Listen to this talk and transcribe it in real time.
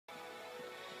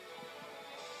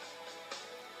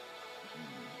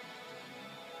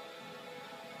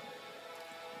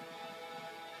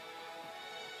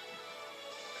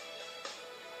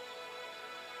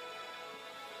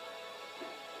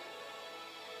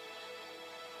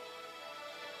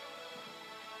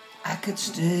could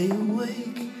stay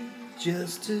awake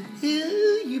just to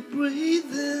hear you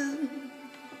breathing.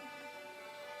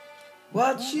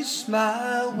 Watch you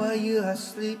smile while you are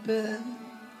sleeping.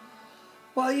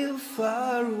 While you're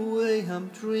far away, I'm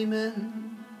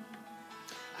dreaming.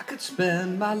 I could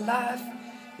spend my life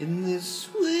in this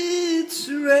sweet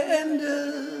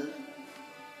surrender.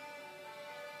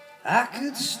 I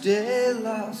could stay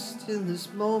lost in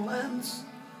this moment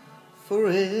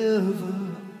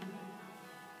forever,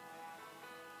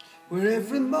 where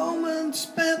every moment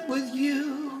spent with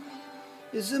you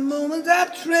is a moment I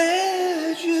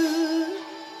treasure.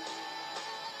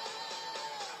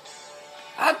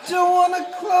 I don't want to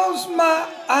close my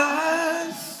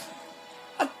eyes,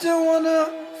 I don't want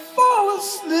to fall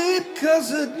asleep,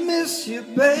 'cause I'd miss you,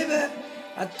 baby.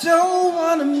 I don't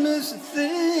want to miss a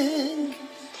thing,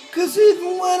 'cause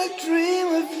even when I dream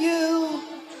of you,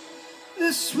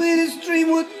 the sweetest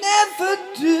dream would never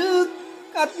do.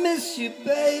 I'd miss you,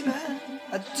 baby.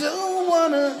 I don't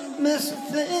want to miss a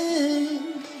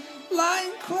thing.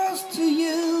 Lying close to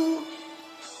you,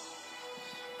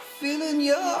 feeling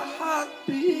your heart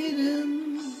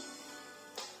beating.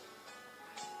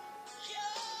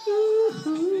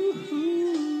 Ooh.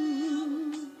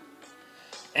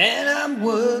 And I'm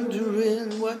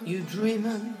wondering what you're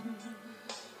dreaming,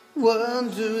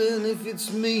 wondering if it's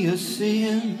me you're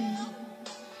seeing.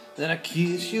 Then I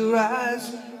kiss your eyes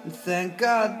and thank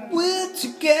God we're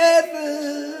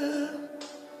together.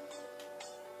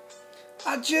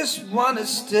 I just want to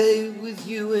stay with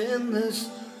you in this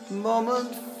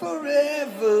moment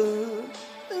forever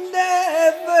and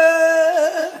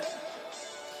ever.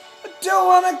 I don't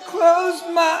want to close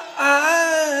my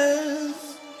eyes,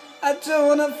 I don't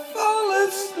want to fall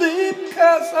asleep,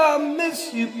 'cause I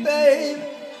miss you, babe.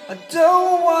 I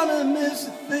don't want to miss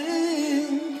a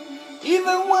thing.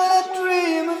 Even when I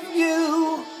dream of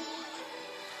you,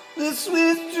 the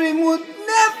sweetest dream would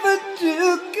never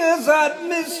do, 'cause I'd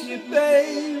miss you,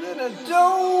 babe. And I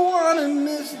don't want to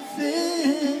miss a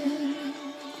thing.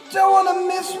 Don't want to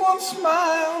miss one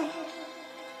smile,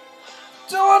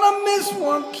 don't want to miss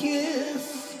one kiss.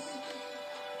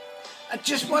 I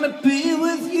just want to be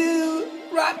with you,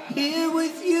 right here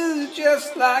with you,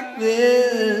 just like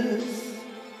this.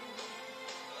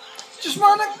 Just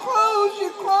want to close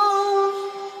your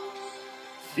clothes,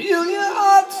 feel your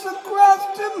heart so close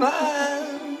to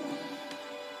mine,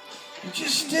 and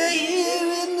just stay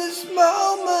here in this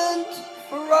moment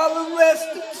for all the rest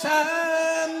of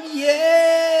time.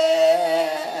 Yeah,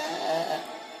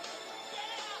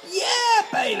 yeah,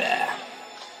 baby.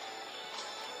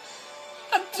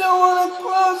 I don't want to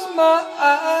close my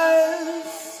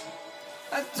eyes,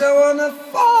 I don't want to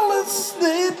fall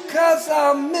asleep, 'cause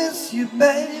I'll miss you,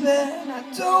 baby. And I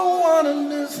don't want to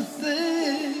miss a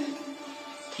thing.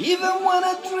 Even when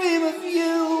I dream of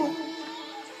you,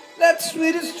 that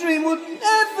sweetest dream would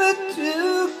never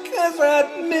do, 'cause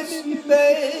I'd miss you,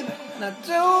 babe. And I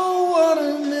don't want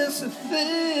to miss a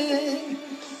thing.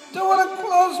 Don't want to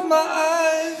close my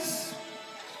eyes,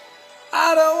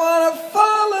 I don't want to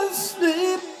fall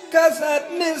asleep, 'cause I'd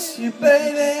miss you,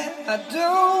 baby. I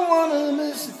don't want to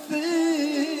miss a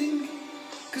thing,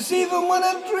 'cause even when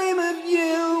I dream of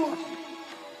you,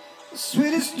 the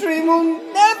sweetest dream will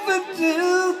never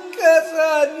do, 'cause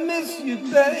I'd miss you,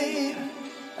 babe.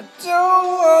 I don't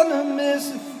want to miss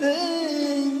a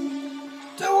thing.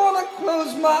 Don't want to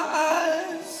close my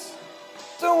eyes,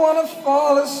 don't want to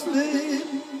fall asleep,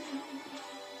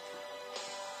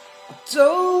 I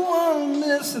don't want to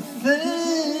miss a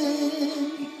thing.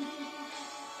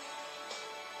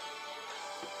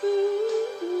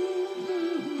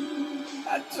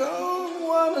 I don't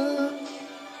want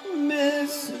to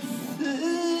miss a thing.